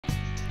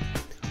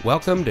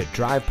Welcome to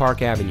Drive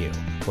Park Avenue,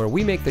 where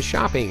we make the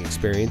shopping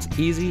experience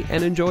easy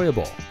and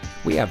enjoyable.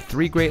 We have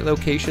 3 great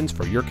locations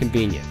for your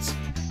convenience.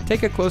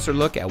 Take a closer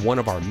look at one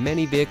of our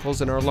many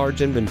vehicles in our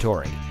large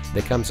inventory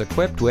that comes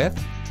equipped with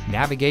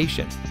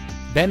navigation,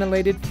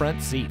 ventilated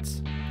front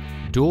seats,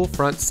 dual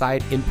front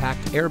side impact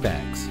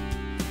airbags,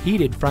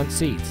 heated front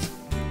seats,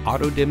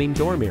 auto-dimming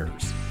door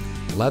mirrors,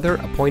 leather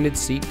appointed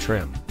seat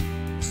trim,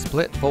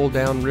 split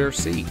fold-down rear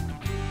seat,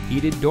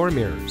 heated door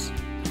mirrors,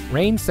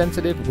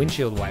 rain-sensitive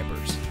windshield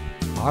wipers,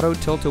 auto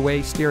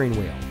tilt-away steering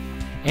wheel,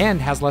 and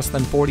has less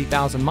than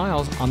 40,000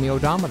 miles on the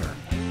odometer.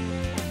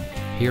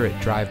 Here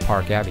at Drive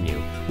Park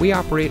Avenue, we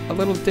operate a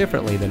little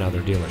differently than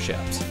other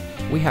dealerships.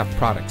 We have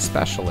product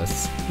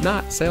specialists,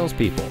 not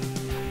salespeople.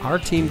 Our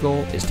team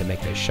goal is to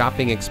make the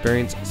shopping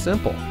experience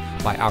simple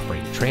by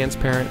offering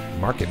transparent,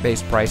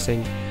 market-based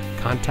pricing,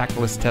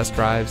 contactless test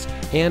drives,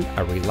 and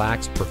a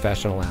relaxed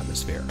professional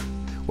atmosphere.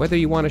 Whether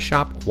you want to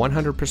shop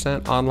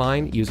 100%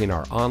 online using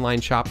our online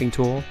shopping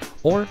tool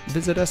or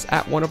visit us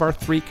at one of our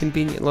 3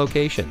 convenient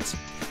locations,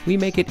 we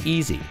make it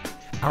easy.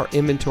 Our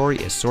inventory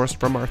is sourced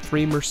from our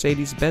 3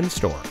 Mercedes-Benz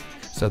store,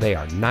 so they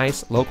are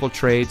nice local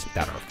trades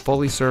that are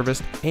fully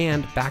serviced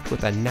and backed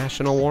with a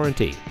national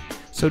warranty.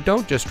 So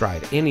don't just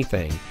drive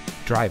anything,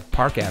 drive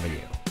Park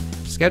Avenue.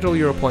 Schedule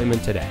your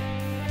appointment today.